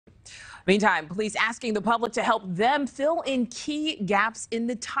Meantime, police asking the public to help them fill in key gaps in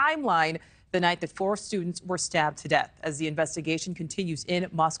the timeline the night that 4 students were stabbed to death as the investigation continues in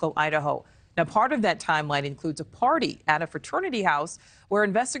Moscow, Idaho. Now, part of that timeline includes a party at a fraternity house where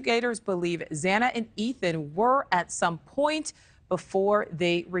investigators believe Xana and Entin were at some point before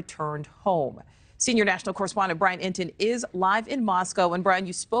they returned home. Senior national correspondent Brian Entin is live in Moscow. And Brian,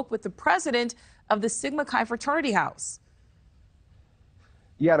 you spoke with the president of the Sigma Chi fraternity house.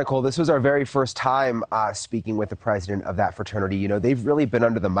 Yeah, Nicole, this was our very first time speaking with the president of that fraternity. You know, they've really been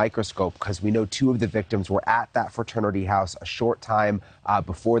under the microscope because we know 2 of the victims were at that fraternity house a short time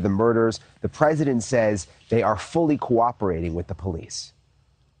before the murders. The president says they are fully cooperating with the police.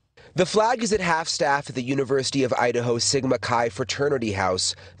 The flag is at half-staff at the University of Idaho Sigma Chi fraternity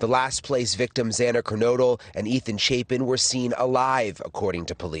house, the last place victims Xana Kernodle and Entin Chapin were seen alive, according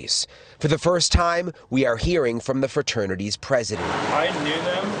to police. For the first time, we are hearing from the fraternity's president. I knew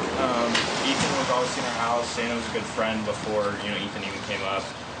them. Entin was always in our house. Xana was a good friend before, Entin even came up.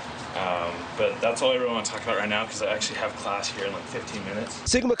 But that's all I really want to talk about right now because I actually have class here in like 15 minutes.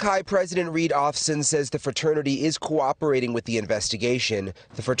 Sigma Chi President Reed Offson says the fraternity is cooperating with the investigation.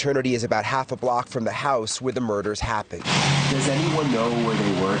 The fraternity is about half a block from the house where the murders happened. Does anyone know where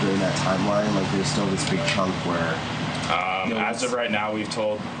they were during that timeline? Like there's still this big chunk where... As of right now, we've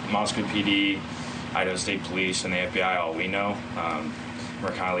told Moscow PD, Idaho State Police, and the FBI all we know. We're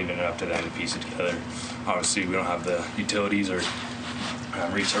kind of leaving it up to them to piece it together. Obviously, we don't have the utilities or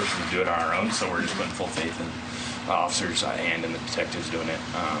resources to do it on our own, so we're just putting full faith in the officers and in the detectives doing it.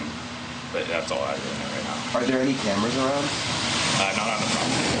 But that's all I really know right now. Are there any cameras around? Not on the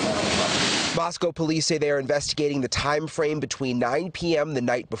property. Moscow police say they are investigating the time frame between 9 p.m. the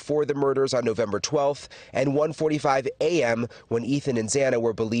night before the murders on November 12th and 1:45 a.m. when Entin and Xana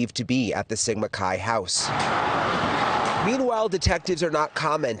were believed to be at the Sigma Chi house. Meanwhile, detectives are not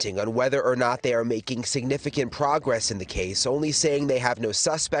commenting on whether or not they are making significant progress in the case, only saying they have no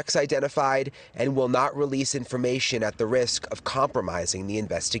suspects identified and will not release information at the risk of compromising the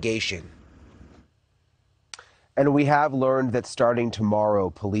investigation. And we have learned that starting tomorrow,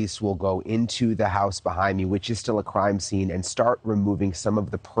 police will go into the house behind me, which is still a crime scene, and start removing some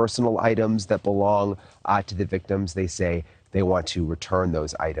of the personal items that belong to the victims. They say they want to return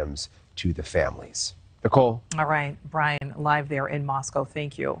those items to the families. Nicole. All right, Brian, live there in Moscow.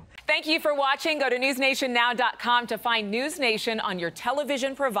 Thank you. Thank you for watching. Go to newsnationnow.com to find NewsNation on your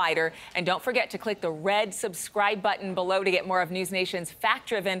television provider. And don't forget to click the red subscribe button below to get more of NewsNation's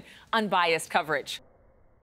fact-driven, unbiased coverage.